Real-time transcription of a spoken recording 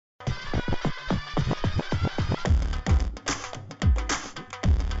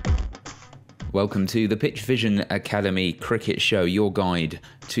Welcome to the PitchVision Academy Cricket Show, your guide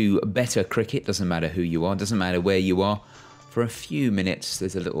to better cricket. Doesn't matter who you are, doesn't matter where you are. For a few minutes,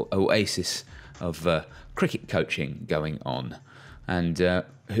 there's a little oasis of cricket coaching going on. And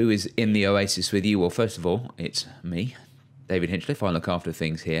who is in the oasis with you? Well, first of all, it's me, David Hinchliffe. I look after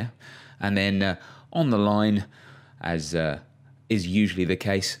things here. And then on the line, as is usually the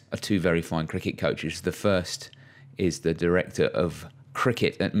case, are two very fine cricket coaches. The first is the director of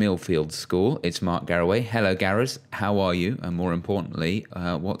cricket at Millfield School. It's Mark Garaway. Hello, Garras. How are you? And more importantly,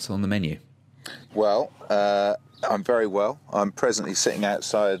 what's on the menu? Well, I'm very well. I'm presently sitting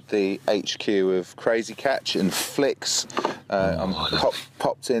outside the HQ of Crazy Catch and Flicks. I'm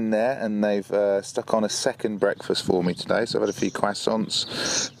popped in there, and they've stuck on a second breakfast for me today. So I've had a few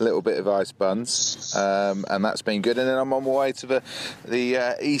croissants, a little bit of ice buns, and that's been good. And then I'm on my way to the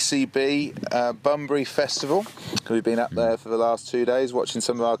ECB Bunbury Festival. We've been up there for the last 2 days watching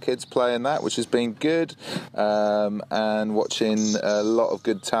some of our kids play in that, which has been good, and watching a lot of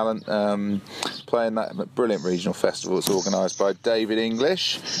good talent playing that brilliant regional festival. It's organised by David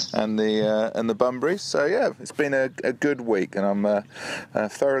English and the Bunburys. So yeah, it's been a good week, and I'm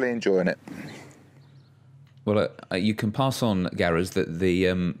thoroughly enjoying it. Well, you can pass on, Garras, that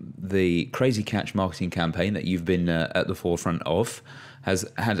the Crazy Catch marketing campaign that you've been at the forefront of has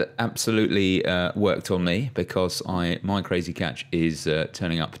had absolutely worked on me, because my Crazy Catch is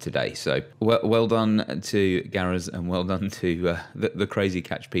turning up today. So well done to Garras, and well done to the Crazy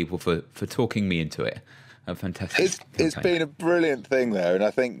Catch people for talking me into it. A fantastic. It's been a brilliant thing though, and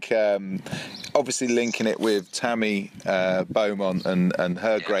I think obviously linking it with Tammy Beaumont and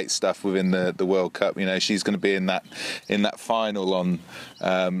her great stuff within the World Cup. You know, she's going to be in that final on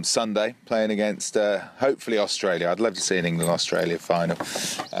Sunday, playing against hopefully Australia. I'd love to see an England-Australia final.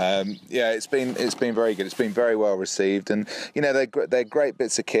 Yeah, it's been very good. It's been very well received, and you know they're great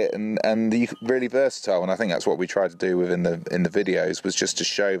bits of kit and really versatile. And I think that's what we tried to do within the videos, was just to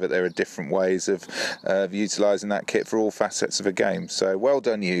show that there are different ways of utilising that kit for all facets of a game. So well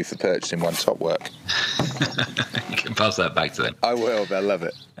done you for purchasing one. Top work. You can pass that back to them. I will. They'll love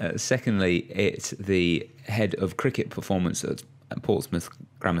it. Secondly, it's the head of cricket performance at Portsmouth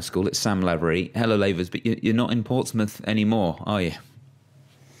Grammar School. It's Sam Lavery. Hello, Lavers, but you're not in Portsmouth anymore, are you?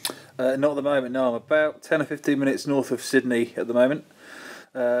 Not at the moment, no. I'm about 10 or 15 minutes north of Sydney at the moment.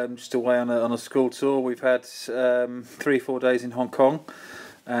 Just away on a school tour. We've had 3-4 days in Hong Kong,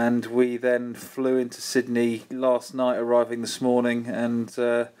 and we then flew into Sydney last night, arriving this morning, and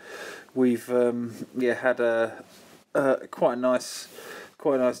we've had a quite a nice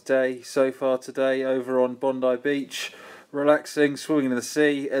day so far today over on Bondi Beach, relaxing, swimming in the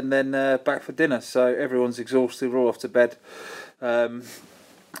sea, and then back for dinner. So everyone's exhausted. We're all off to bed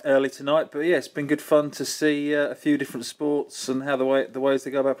early tonight, but yeah, it's been good fun to see a few different sports and how the ways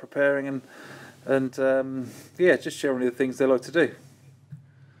they go about preparing, and just generally the things they like to do.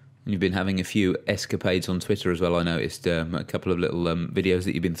 You've been having a few escapades on Twitter as well. I noticed a couple of little videos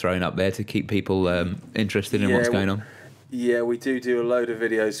that you've been throwing up there to keep people interested in what's going on. Yeah, we do a load of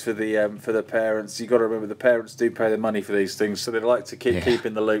videos for the parents. You've got to remember, the parents do pay the money for these things, so they like to keep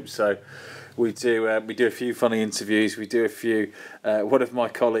in the loop. So we do a few funny interviews. We do a few. One of my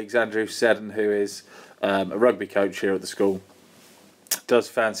colleagues, Andrew Seddon, who is a rugby coach here at the school, does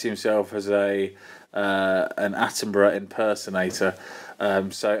fancy himself as an Attenborough impersonator.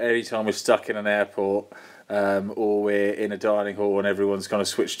 So anytime we're stuck in an airport or we're in a dining hall and everyone's kind of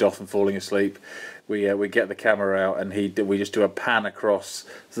switched off and falling asleep, we get the camera out, and we just do a pan across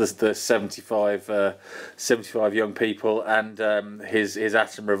the 75 young people, and his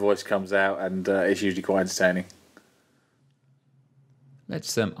Attenborough voice comes out, and it's usually quite entertaining.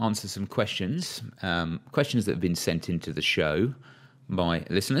 Let's answer some questions. Questions that have been sent into the show by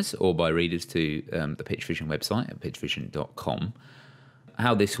listeners or by readers to the PitchVision website at pitchvision.com.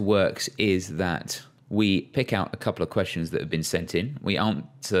 How this works is that we pick out a couple of questions that have been sent in. We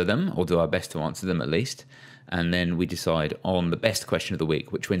answer them, or do our best to answer them at least, and then we decide on the best question of the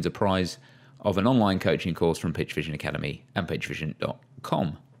week, which wins a prize of an online coaching course from PitchVision Academy and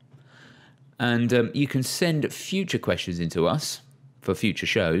pitchvision.com. And you can send future questions into us for future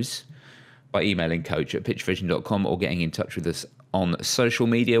shows by emailing coach@pitchvision.com or getting in touch with us on social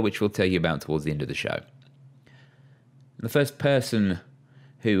media, which we'll tell you about towards the end of the show. The first person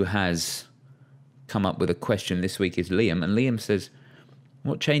who has come up with a question this week is Liam, and Liam says,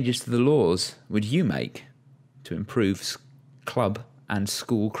 what changes to the laws would you make to improve club and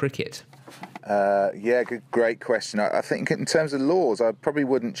school cricket? Great question. I think in terms of laws, I probably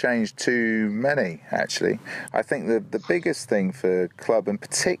wouldn't change too many, actually. I think the biggest thing for club and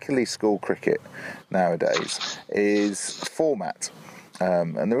particularly school cricket nowadays is format.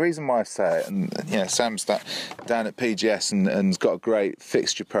 And the reason why I say it, and Sam's down at PGS and's got a great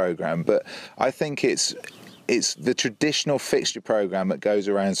fixture programme, but I think it's the traditional fixture programme that goes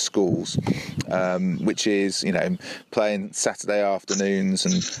around schools, which is, playing Saturday afternoons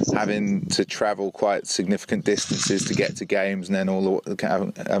and having to travel quite significant distances to get to games and then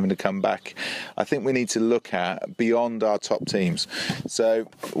having to come back. I think we need to look at beyond our top teams. So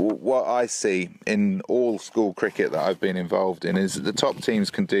what I see in all school cricket that I've been involved in is that the top teams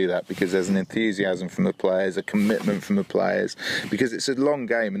can do that because there's an enthusiasm from the players, a commitment from the players, because it's a long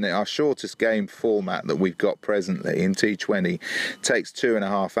game, and our shortest game format that we've got presently in T20 takes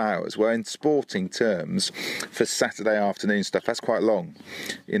 2.5 hours, where in sporting terms for Saturday afternoon stuff that's quite long,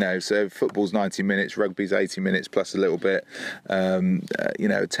 so football's 90 minutes, rugby's 80 minutes plus a little bit,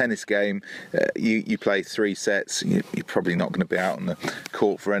 a tennis game, you play 3 sets, you're probably not going to be out on the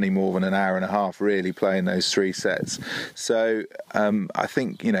court for any more than an hour and a half really playing those 3 sets. So I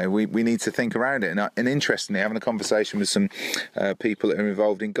think we need to think around it, and interestingly having a conversation with some people that are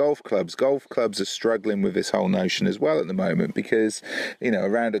involved in golf clubs are struggling with this whole notion as well at the moment, because a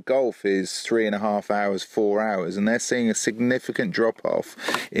round of golf is 3.5 hours, 4 hours, and they're seeing a significant drop off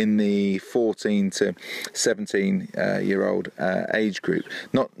in the 14 to 17 year old age group.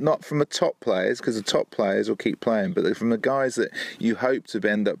 Not from the top players, because the top players will keep playing, but from the guys that you hope to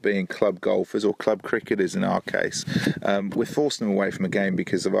end up being club golfers or club cricketers in our case. We're forcing them away from the game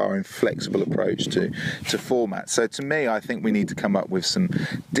because of our inflexible approach to format. So to me, I think we need to come up with some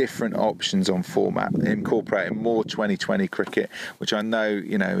different options on format, incorporating more 2020 cricket, which I know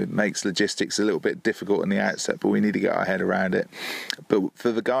it makes logistics a little bit difficult in the outset, but we need to get our head around it. But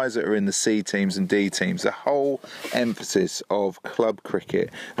for the guys that are in the C teams and D teams, the whole emphasis of club cricket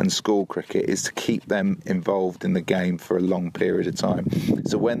and school cricket is to keep them involved in the game for a long period of time.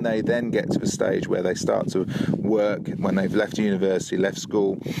 So when they then get to a stage where they start to work, when they've left university, left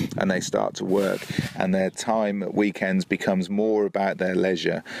school, and they start to work, and their time at weekends becomes more about their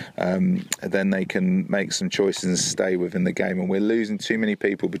leisure, then they can make some choices and stay within the game. And we're losing too many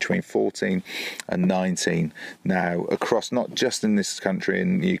people between 14 and 19 now, across not just in this country,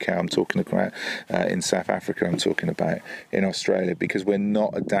 in the UK, I'm talking about in South Africa, I'm talking about in Australia, because we're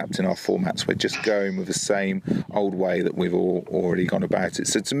not adapting our formats. We're just going with the same old way that we've all already gone about it.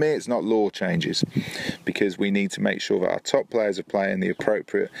 So to me, it's not law changes, because we need to make sure that our top players are playing the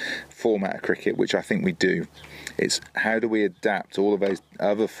appropriate format of cricket, which I think we do. It's how do we adapt all of those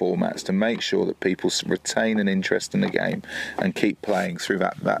other formats to make sure that people retain an interest in the game and keep playing through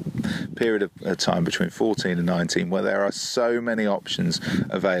that period of time between 14 and 19, where there are so many options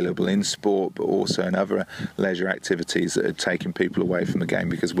available in sport, but also in other leisure activities that are taking people away from the game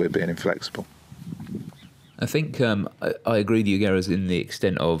because we're being inflexible. I think I agree with you, Gareth, in the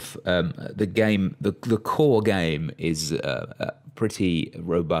extent of the game. The core game is a pretty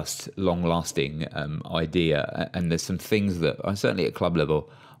robust, long-lasting idea, and there's some things that certainly at club level,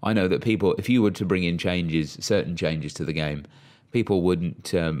 I know that people, if you were to bring in certain changes to the game, people wouldn't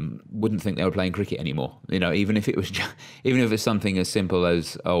think they were playing cricket anymore. Even if it's something as simple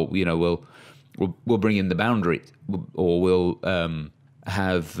as we'll bring in the boundary, or we'll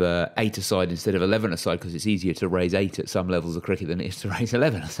have 8 aside instead of 11 aside, because it's easier to raise 8 at some levels of cricket than it is to raise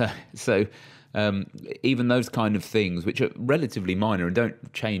 11. So even those kind of things, which are relatively minor and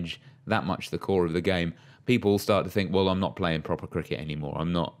don't change that much the core of the game, people start to think, well, I'm not playing proper cricket anymore.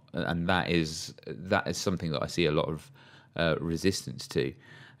 I'm not, and that is something that I see a lot of resistance to.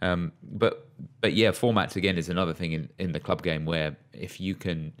 But yeah, formats again is another thing in the club game where if you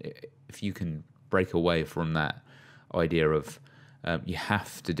can break away from that idea of you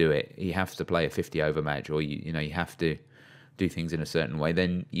have to do it, you have to play a 50 over match, or you have to do things in a certain way,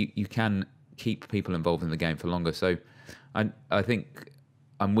 then you can keep people involved in the game for longer. So I think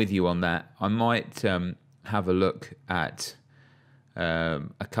I'm with you on that. I might have a look at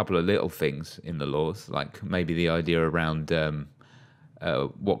a couple of little things in the laws, like maybe the idea around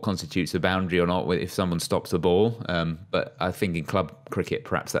what constitutes a boundary or not if someone stops a ball. But I think in club cricket,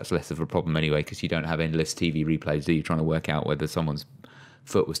 perhaps that's less of a problem anyway, because you don't have endless TV replays, do you, trying to work out whether someone's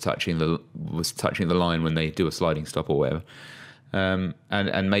foot was touching the line when they do a sliding stop or whatever.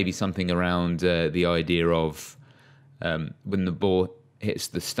 And maybe something around the idea of when the ball hits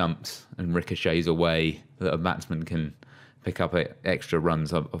the stumps and ricochets away, that a batsman can pick up extra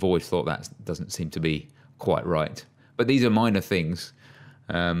runs. I've always thought that doesn't seem to be quite right. But these are minor things.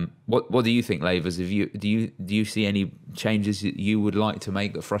 What do you think, Lavers? Do you see any changes that you would like to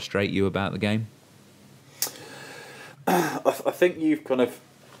make that frustrate you about the game? I think you've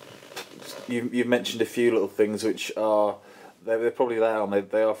mentioned a few little things which are they're probably that,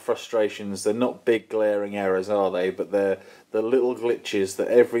 aren't they are frustrations. They're not big glaring errors, are they? But they're the little glitches that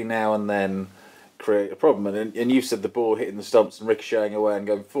every now and then create a problem. And you said the ball hitting the stumps and ricocheting away and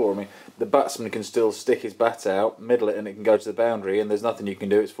going forward. I mean, the batsman can still stick his bat out, middle it, and it can go to the boundary, and there's nothing you can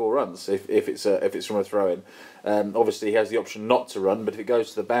do. It's 4 runs if it's from a throw in. Obviously, he has the option not to run, but if it goes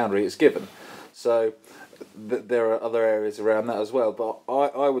to the boundary, it's given. So there are other areas around that as well. But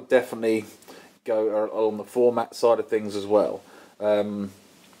I would definitely go along the format side of things as well. And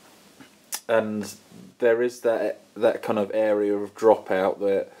there is that kind of area of dropout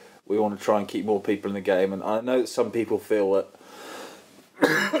that we want to try and keep more people in the game. And I know that some people feel that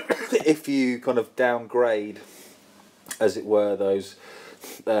if you kind of downgrade, as it were, those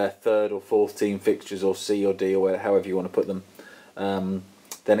third or fourth team fixtures, or C or D, or however you want to put them,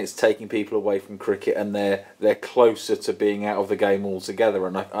 then it's taking people away from cricket, and they're closer to being out of the game altogether.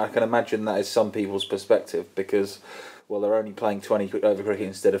 And I can imagine that is some people's perspective, because, well, they're only playing 20 over cricket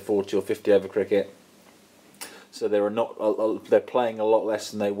instead of 40 or 50 over cricket. So they're playing a lot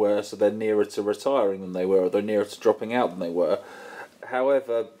less than they were, so they're nearer to retiring than they were, or they're nearer to dropping out than they were.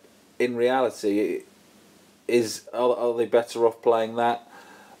 However, in reality, are they better off playing that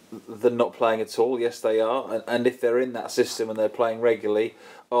than not playing at all? Yes, they are. And if they're in that system and they're playing regularly,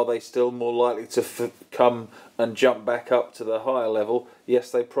 are they still more likely to come and jump back up to the higher level?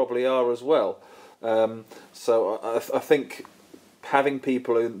 Yes, they probably are as well. So I think having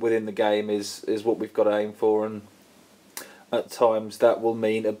people within the game is what we've got to aim for, and at times that will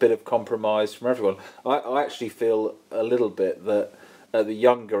mean a bit of compromise from everyone. I actually feel a little bit that at the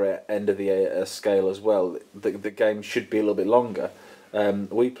younger end of the scale as well, the game should be a little bit longer.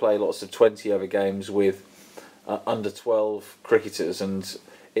 We play lots of 20 over games with under 12 cricketers, and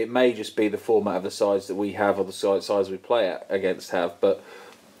it may just be the format of the sides that we have or the sides we play against have, but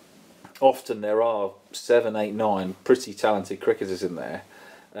often there are 7, 8, 9 pretty talented cricketers in there,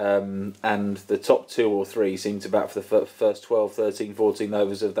 and the top 2 or 3 seem to bat for the first 12, 13, 14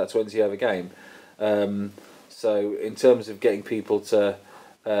 overs of that 20 over game. So in terms of getting people to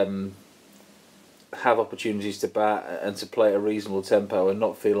have opportunities to bat and to play at a reasonable tempo and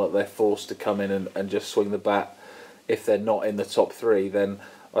not feel like they're forced to come in and just swing the bat if they're not in the top 3, then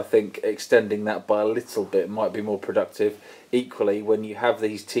I think extending that by a little bit might be more productive. Equally, when you have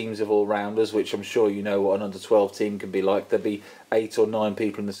these teams of all-rounders, which I'm sure you know what an under-12 team can be like, there'll be 8 or 9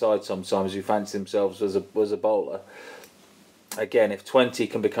 people in the side sometimes who fancy themselves as a bowler. Again, if 20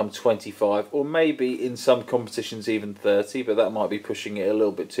 can become 25, or maybe in some competitions even 30, but that might be pushing it a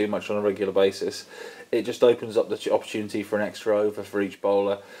little bit too much on a regular basis, it just opens up the opportunity for an extra over for each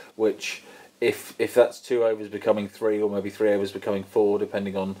bowler, which, if that's 2 overs becoming 3, or maybe 3 overs becoming 4,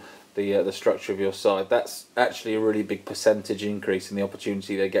 depending on the structure of your side, that's actually a really big percentage increase in the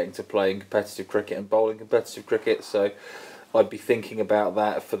opportunity they're getting to play in competitive cricket and bowl in competitive cricket. So I'd be thinking about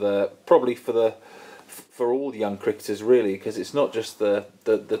that for all the young cricketers, really, because it's not just the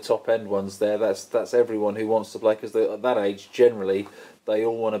top end ones there. That's everyone who wants to play, because at that age generally they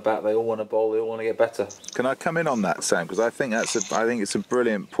all want to bat, they all want to bowl, they all want to get better. Can I come in on that, Sam? Because I think it's a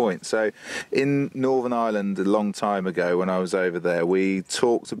brilliant point. So, in Northern Ireland a long time ago, when I was over there, we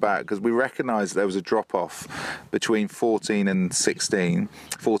talked about, because we recognised there was a drop off between 14 and 16,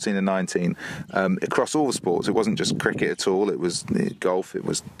 14 and 19, across all the sports. It wasn't just cricket at all. It was golf, it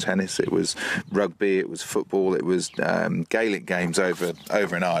was tennis, it was rugby, it was football, it was Gaelic games over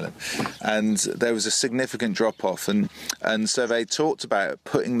in Ireland, and there was a significant drop off, and so they talked about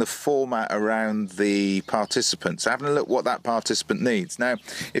putting the format around the participants, having a look what that participant needs. Now,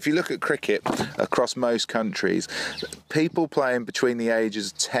 if you look at cricket across most countries, people playing between the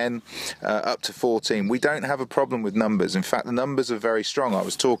ages of 10 up to 14, we don't have a problem with numbers. In fact, the numbers are very strong. I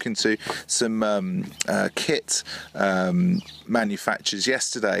was talking to some kit manufacturers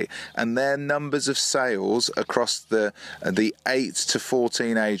yesterday, and their numbers of sales across the 8 to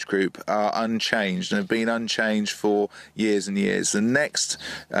 14 age group are unchanged and have been unchanged for years and years. The next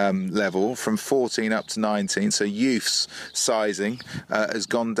level, from 14 up to 19, so youth's sizing has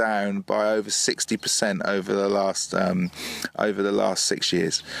gone down by over 60% over the last 6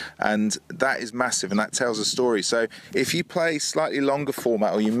 years, and that is massive, and that tells a story. So if you play slightly longer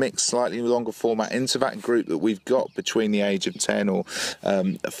format, or you mix slightly longer format into that group that we've got between the age of 10 or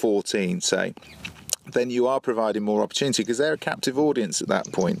 14, say, then you are providing more opportunity, because they're a captive audience at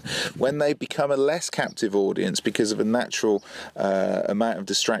that point. When they become a less captive audience because of a natural amount of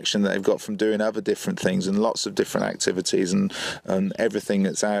distraction that they've got from doing other different things and lots of different activities and everything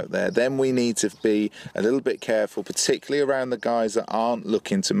that's out there, then we need to be a little bit careful, particularly around the guys that aren't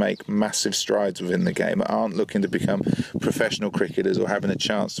looking to make massive strides within the game, that aren't looking to become professional cricketers or having a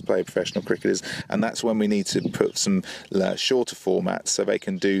chance to play professional cricketers. And that's when we need to put some shorter formats so they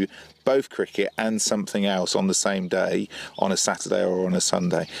can do both cricket and something else on the same day, on a Saturday or on a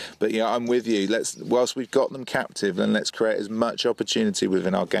Sunday. But yeah, I'm with you. Whilst we've got them captive, then let's create as much opportunity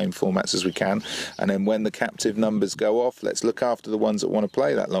within our game formats as we can. And then when the captive numbers go off, let's look after the ones that want to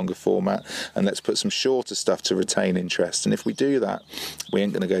play that longer format, and let's put some shorter stuff to retain interest. And if we do that, we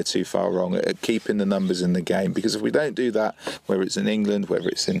ain't going to go too far wrong at keeping the numbers in the game. Because if we don't do that, whether it's in England, whether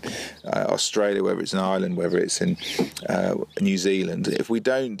it's in Australia, whether it's in Ireland, whether it's in New Zealand, if we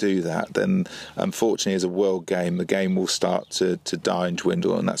don't do that, then unfortunately as a world game, the game will start to die and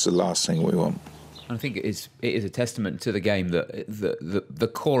dwindle, and that's the last thing we want. I think it is a testament to the game that the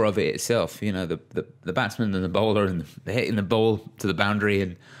core of it itself, you know, the batsman and the bowler and the hitting the ball to the boundary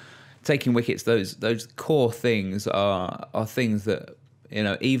and taking wickets, those core things are things that, you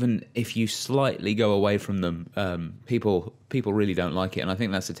know, even if you slightly go away from them, people really don't like it. And I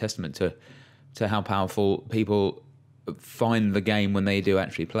think that's a testament to how powerful people find the game when they do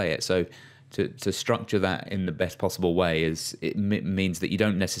actually play it. So to structure that in the best possible way means that you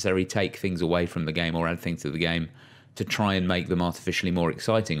don't necessarily take things away from the game or add things to the game to try and make them artificially more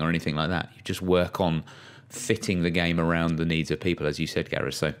exciting or anything like that. You just work on fitting the game around the needs of people, as you said,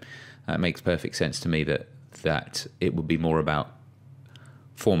 Gareth. So it makes perfect sense to me that it would be more about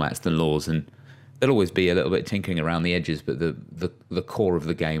formats than laws, and there'll always be a little bit tinkering around the edges, but the core of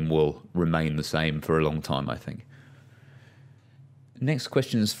the game will remain the same for a long time, I think. Next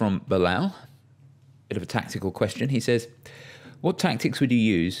question is from Bilal. Bit of a tactical question. He says, what tactics would you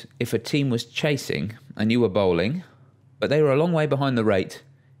use if a team was chasing and you were bowling, but they were a long way behind the rate,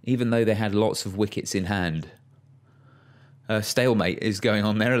 even though they had lots of wickets in hand? Stalemate is going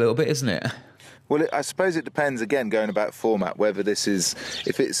on there a little bit, isn't it? Well, I suppose it depends, again, going about format, whether this is,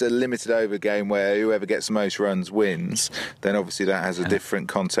 if it's a limited over game where whoever gets the most runs wins, then obviously that has a different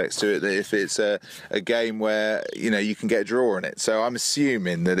context to it. If it's a game where, you know, you can get a draw in it. So I'm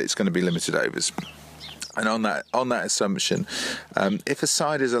assuming that it's going to be limited overs. And on that assumption, if a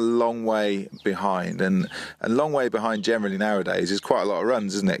side is a long way behind, and a long way behind generally nowadays is quite a lot of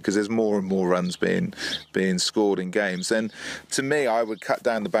runs, isn't it? Because there's more and more runs being scored in games. Then, to me, I would cut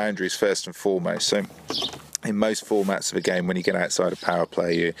down the boundaries first and foremost. So, in most formats of a game, when you get outside of power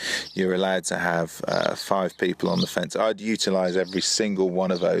play, you're allowed to have 5 people on the fence. I'd utilise every single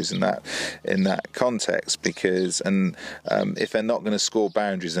one of those in that context, because if they're not going to score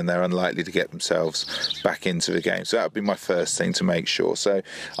boundaries, then they're unlikely to get themselves back into the game. So that would be my first thing to make sure. So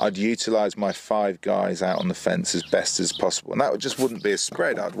I'd utilise my 5 guys out on the fence as best as possible, and that just wouldn't be a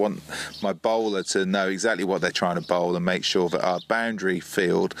spread. I'd want my bowler to know exactly what they're trying to bowl and make sure that our boundary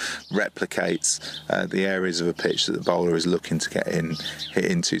field replicates the areas of a pitch that the bowler is looking to hit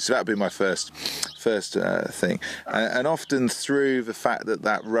into. So that would be my first thing. And often through the fact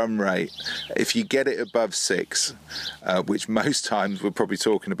that run rate, if you get it above 6, which most times we're probably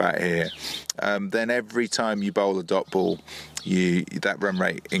talking about here, then every time you bowl a dot ball, that run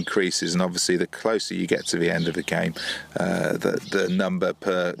rate increases, and obviously the closer you get to the end of the game, the number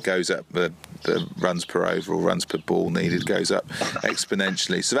goes up, the runs per over or runs per ball needed goes up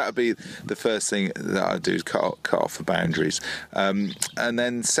exponentially. So that would be the first thing that I'd do, is cut off the boundaries. And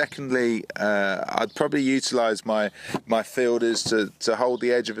then secondly, I'd probably utilise my fielders to hold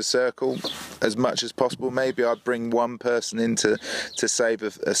the edge of a circle as much as possible. Maybe I'd bring one person in to save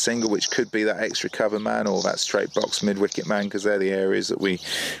a single, which could be that extra cover man or that straight box mid-wicket man, because they're the areas that we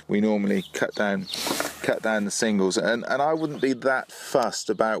normally cut down the singles. And I wouldn't be that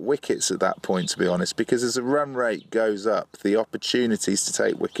fussed about wickets at that point, to be honest, because as the run rate goes up, the opportunities to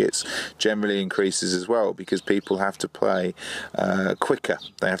take wickets generally increases as well, because people have to play quicker.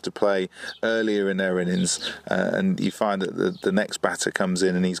 They have to play earlier in their innings, and you find that the next batter comes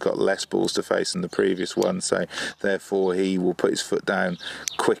in and he's got less balls to face than the previous one, so therefore he will put his foot down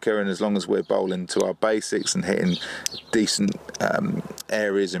quicker. And as long as we're bowling to our basics and hitting decent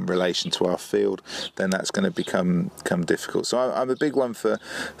areas in relation to our field, then that's going to become difficult. So I'm a big one for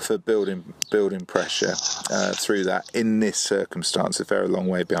building pressure through that in this circumstance. If they're a long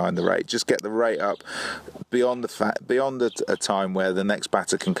way behind the rate, just get the rate up beyond a time where the next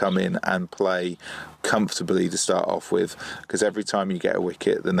batter can come in and play comfortably to start off with, because every time you get a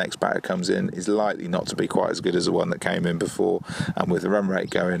wicket, the next batter comes in is likely not to be quite as good as the one that came in before, and with the run rate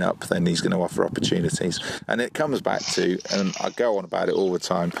going up, then he's going to offer opportunities. And it comes back to, and I go on about it all the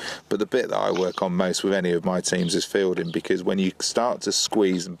time, but the bit that I work on most with any of my teams is fielding, because when you start to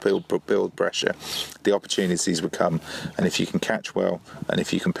squeeze and build pressure, the opportunities will come, and if you can catch well, and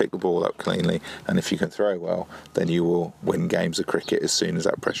if you can pick the ball up cleanly, and if you can throw well, then you will win games of cricket as soon as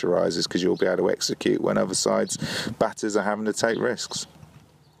that pressure rises, because you'll be able to execute when other sides batters are having to take risks.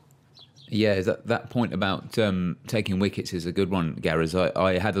 Yeah, that point about taking wickets is a good one, Gareth.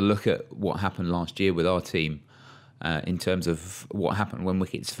 I had a look at what happened last year with our team in terms of what happened when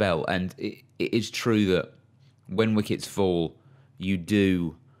wickets fell, and it is true that when wickets fall, you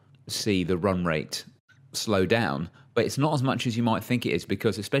do see the run rate slow down, but it's not as much as you might think it is,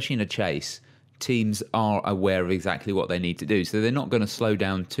 because especially in a chase, teams are aware of exactly what they need to do, so they're not going to slow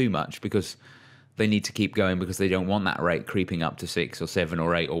down too much, because they need to keep going, because they don't want that rate creeping up to 6 or 7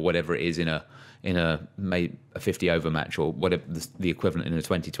 or 8 or whatever it is in a 50 over match, or whatever the equivalent in a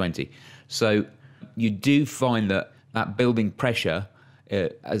 2020. So you do find that building pressure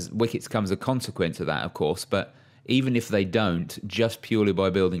as wickets comes a consequence of that, of course. But even if they don't, just purely by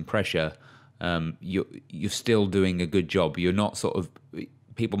building pressure, you're still doing a good job. You're not sort of.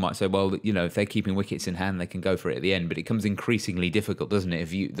 People might say, well, if they're keeping wickets in hand, they can go for it at the end. But it becomes increasingly difficult, doesn't it?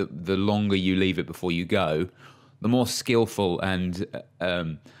 If the longer you leave it before you go, the more skillful and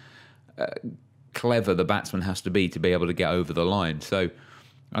clever the batsman has to be able to get over the line. So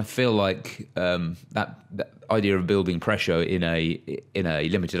I feel like that idea of building pressure in a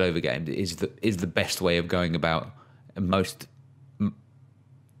limited over game is the best way of going about most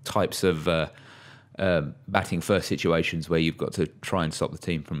types of batting first situations where you've got to try and stop the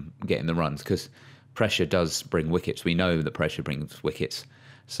team from getting the runs, because pressure does bring wickets. We know that pressure brings wickets.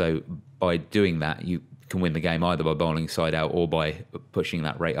 So by doing that, you can win the game either by bowling side out or by pushing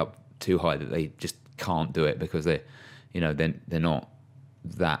that rate up too high that they just can't do it, because they're not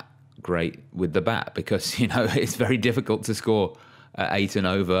that great with the bat, because it's very difficult to score at 8 and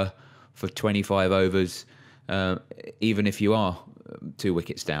over for 25 overs, even if you are 2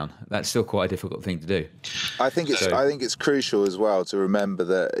 wickets down. That's still quite a difficult thing to do. I think it's crucial as well to remember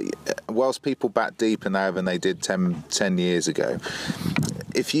that whilst people bat deeper now than they did 10 years ago,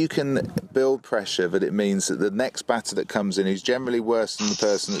 if you can build pressure, that it means that the next batter that comes in, who's generally worse than the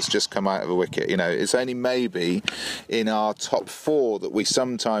person that's just come out of a wicket, it's only maybe in our top 4 that we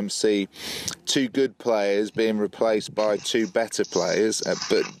sometimes see 2 good players being replaced by 2 better players,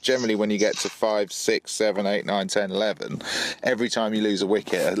 but generally when you get to 5, 6, 7, 8, 9, 10, 11, every time you lose a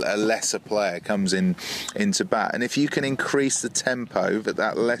wicket, a lesser player comes into bat. And if you can increase the tempo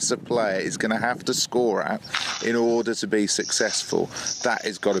that lesser player is going to have to score at in order to be successful, that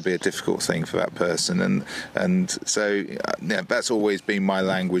has got to be a difficult thing for that person. And so that's always been my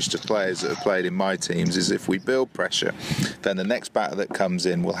language to players that have played in my teams, is if we build pressure, then the next batter that comes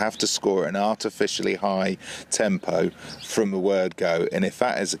in will have to score at an artificially high tempo from the word go. And if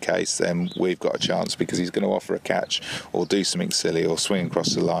that is the case, then we've got a chance, because he's going to offer a catch or do something silly or swing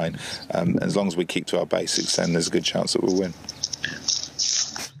across the line. As long as we keep to our basics, then there's a good chance that we'll win.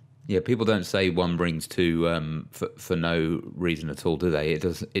 Yeah, people don't say 1 brings 2 for no reason at all, do they?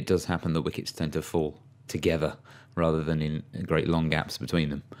 It does happen that wickets tend to fall together rather than in great long gaps between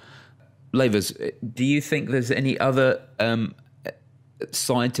them. Lavers, do you think there's any other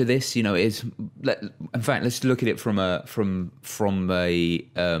side to this? In fact, let's look at it from a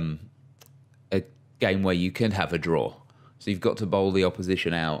game where you can have a draw. So you've got to bowl the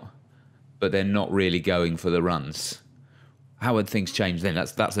opposition out, but they're not really going for the runs. How would things change then?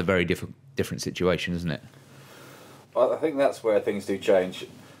 That's a very different situation, isn't it? I think that's where things do change.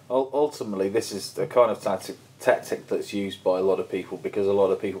 Ultimately, this is the kind of tactic that's used by a lot of people, because a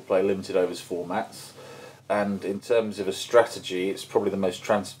lot of people play limited overs formats, and in terms of a strategy, it's probably the most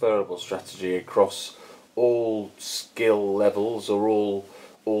transferable strategy across all skill levels or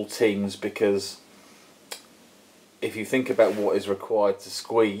all teams, because if you think about what is required to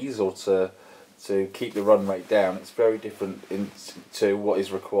squeeze or to keep the run rate down, it's very different to what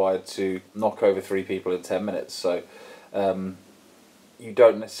is required to knock over 3 people in 10 minutes. So you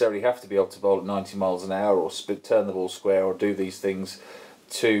don't necessarily have to be able to bowl at 90 miles an hour or turn the ball square or do these things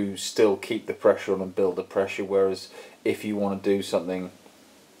to still keep the pressure on and build the pressure. Whereas if you want to do something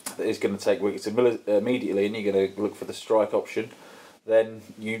that is going to take wickets immediately, and you're going to look for the strike option, then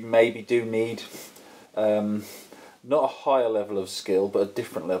you maybe do need not a higher level of skill, but a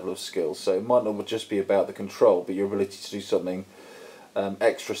different level of skill. So it might not just be about the control, but your ability to do something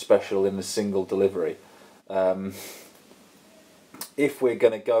extra special in a single delivery. If we're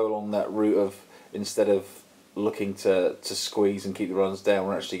going to go along that route of, instead of looking to squeeze and keep the runs down,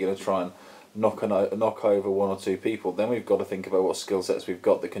 we're actually going to try and knock over one or two people, then we've got to think about what skill sets we've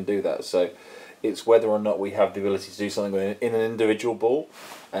got that can do that. So it's whether or not we have the ability to do something in an individual ball,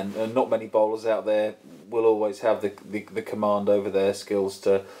 and not many bowlers out there will always have the command over their skills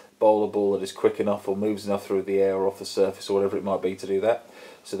to bowl a ball that is quick enough or moves enough through the air or off the surface or whatever it might be to do that.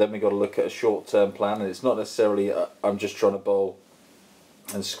 So then we've got to look at a short-term plan, and it's not necessarily I'm just trying to bowl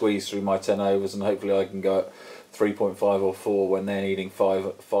and squeeze through my 10 overs and hopefully I can go at 3.5 or 4 when they're needing 5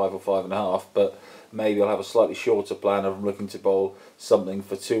 or 5.5, but maybe I'll have a slightly shorter plan of looking to bowl something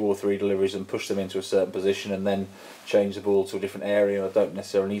for 2 or 3 deliveries and push them into a certain position and then change the ball to a different area. I don't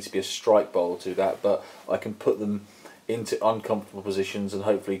necessarily need to be a strike bowler to do that, but I can put them into uncomfortable positions and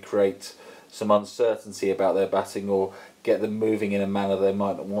hopefully create some uncertainty about their batting or get them moving in a manner they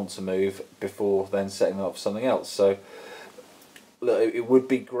might not want to move before then setting them up for something else. So look, it would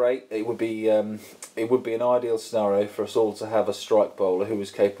be great. It would be an ideal scenario for us all to have a strike bowler who is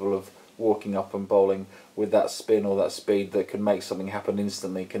capable of walking up and bowling with that spin or that speed that can make something happen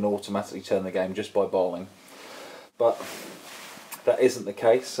instantly, can automatically turn the game just by bowling. But that isn't the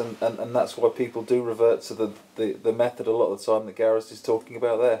case, and that's why people do revert to the method a lot of the time that Gareth is talking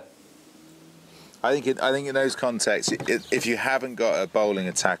about there. I think in those contexts, if you haven't got a bowling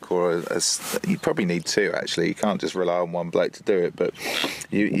attack or you probably need 2 actually. You can't just rely on one bloke to do it. But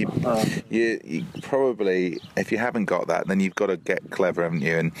you probably, if you haven't got that, then you've got to get clever, haven't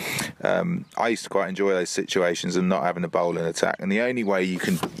you? And I used to quite enjoy those situations and not having a bowling attack. And the only way you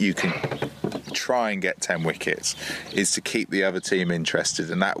can try and get 10 wickets is to keep the other team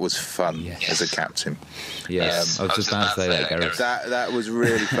interested, and that was fun as a captain. Yes, I was just about to say that, Gareth. That was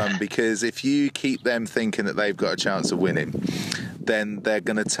really fun, because if you keep them thinking that they've got a chance of winning, then they're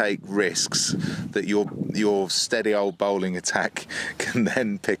going to take risks that your steady old bowling attack can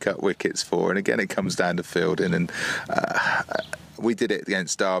then pick up wickets for. And again, it comes down to fielding, and we did it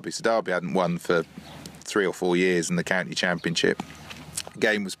against Derby. So Derby hadn't won for 3 or 4 years in the county championship.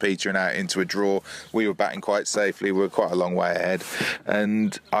 Game was petering out into a draw. We were batting quite safely. We were quite a long way ahead,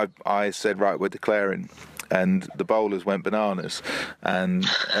 and I said, right, we're declaring. And the bowlers went bananas, and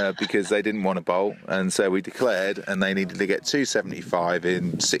because they didn't want to bowl, and so we declared, and they needed to get 275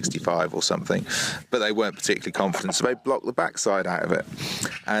 in 65 or something, but they weren't particularly confident, so they blocked the backside out of it.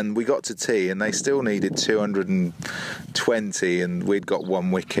 And we got to tea, and they still needed 220, and we'd got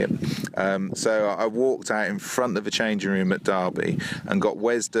 1 wicket. So I walked out in front of the changing room at Derby and got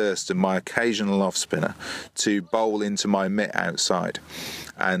Wes Durston, my occasional off spinner, to bowl into my mitt outside.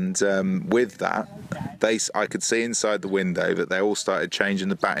 And with that, I could see inside the window that they all started changing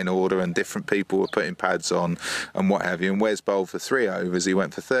the batting order, and different people were putting pads on and what have you. And Wes bowled for 3 overs. He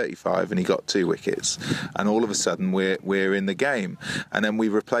went for 35 and he got 2 wickets. And all of a sudden, we're in the game. And then we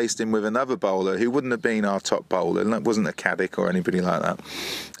replaced him with another bowler who wouldn't have been our top bowler. And that wasn't a Caddick or anybody like that.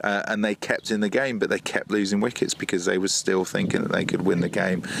 And they kept in the game, but they kept losing wickets because they were still thinking that they could win the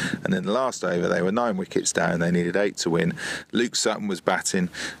game. And in the last over, they were 9 wickets down. They needed 8 to win. Luke Sutton was batting,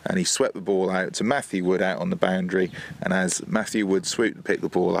 and he swept the ball out to Matthew Wood out on the boundary. And as Matthew Wood swooped to pick the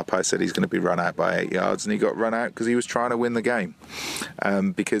ball up, I said he's going to be run out by 8 yards, and he got run out because he was trying to win the game,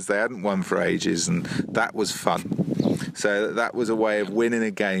 because they hadn't won for ages, and that was fun. So that was a way of winning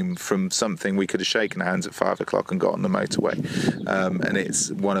a game from something we could have shaken hands at 5 o'clock and got on the motorway. And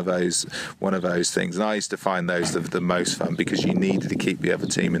it's one of those things. And I used to find those the most fun, because you needed to keep the other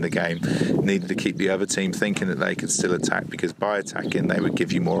team in the game, needed to keep the other team thinking that they could still attack, because by attacking they would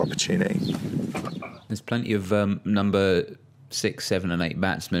give you more opportunity. There's plenty of number 6, 7 and 8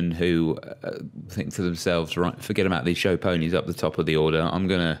 batsmen who think to themselves, right, forget about these show ponies up the top of the order.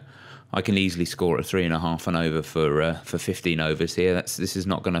 I can easily score at 3.5 an over for 15 overs here. This is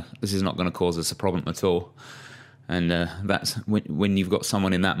not gonna cause us a problem at all. And that's when you've got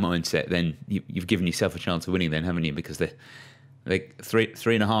someone in that mindset, then you've given yourself a chance of winning, then, haven't you? Because the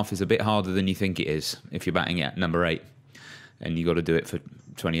 3.5 is a bit harder than you think it is if you're batting at number 8, and you've got to do it for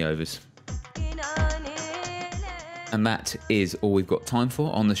 20 overs. And that is all we've got time for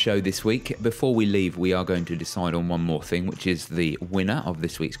on the show this week. Before we leave, we are going to decide on one more thing, which is the winner of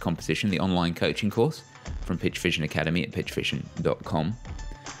this week's competition, the online coaching course from PitchVision Academy at pitchvision.com.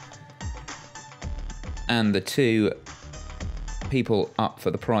 And the 2 people up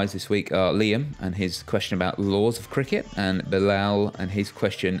for the prize this week are Liam and his question about laws of cricket, and Bilal and his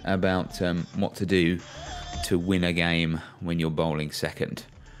question about what to do to win a game when you're bowling second.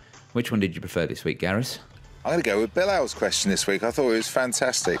 Which one did you prefer this week, Gareth? I'm going to go with Bilal's question this week. I thought it was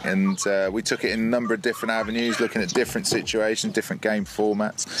fantastic, and we took it in a number of different avenues, looking at different situations, different game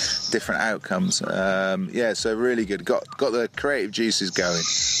formats, different outcomes. So really good. Got the creative juices going,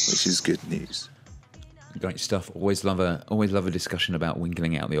 which is good news. Great stuff. Always love a discussion about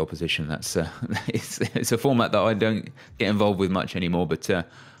winkling out the opposition. That's it's a format that I don't get involved with much anymore, but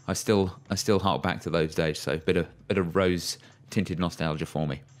I still hark back to those days. So bit of rose tinted nostalgia for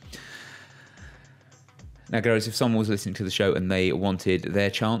me. Now, guys, if someone was listening to the show and they wanted their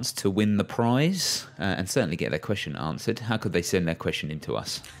chance to win the prize and certainly get their question answered, how could they send their question in to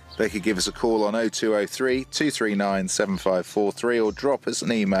us? They could give us a call on 0203 239 7543 or drop us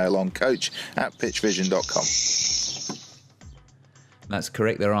an email on coach@pitchvision.com. That's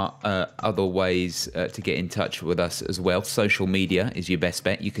correct. There are other ways to get in touch with us as well. Social media is your best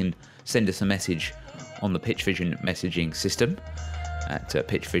bet. You can send us a message on the PitchVision messaging system at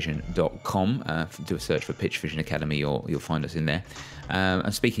pitchvision.com. Do a search for PitchVision Academy, or you'll find us in there.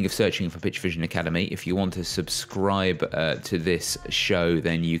 And speaking of searching for PitchVision Academy, if you want to subscribe to this show,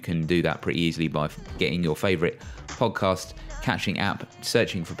 then you can do that pretty easily by getting your favourite podcast catching app,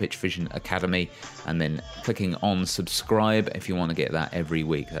 searching for PitchVision Academy, and then clicking on subscribe if you want to get that every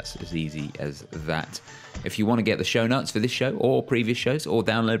week. That's as easy as that. If you want to get the show notes for this show or previous shows, or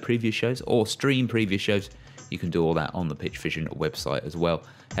download previous shows, or stream previous shows, you can do all that on the PitchVision website as well.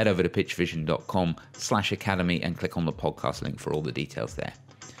 Head over to pitchvision.com/academy and click on the podcast link for all the details there.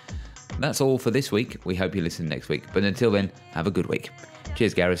 That's all for this week. We hope you listen next week. But until then, have a good week.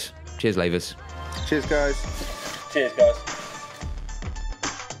 Cheers, Gareth. Cheers, Lavers. Cheers, guys. Cheers, guys.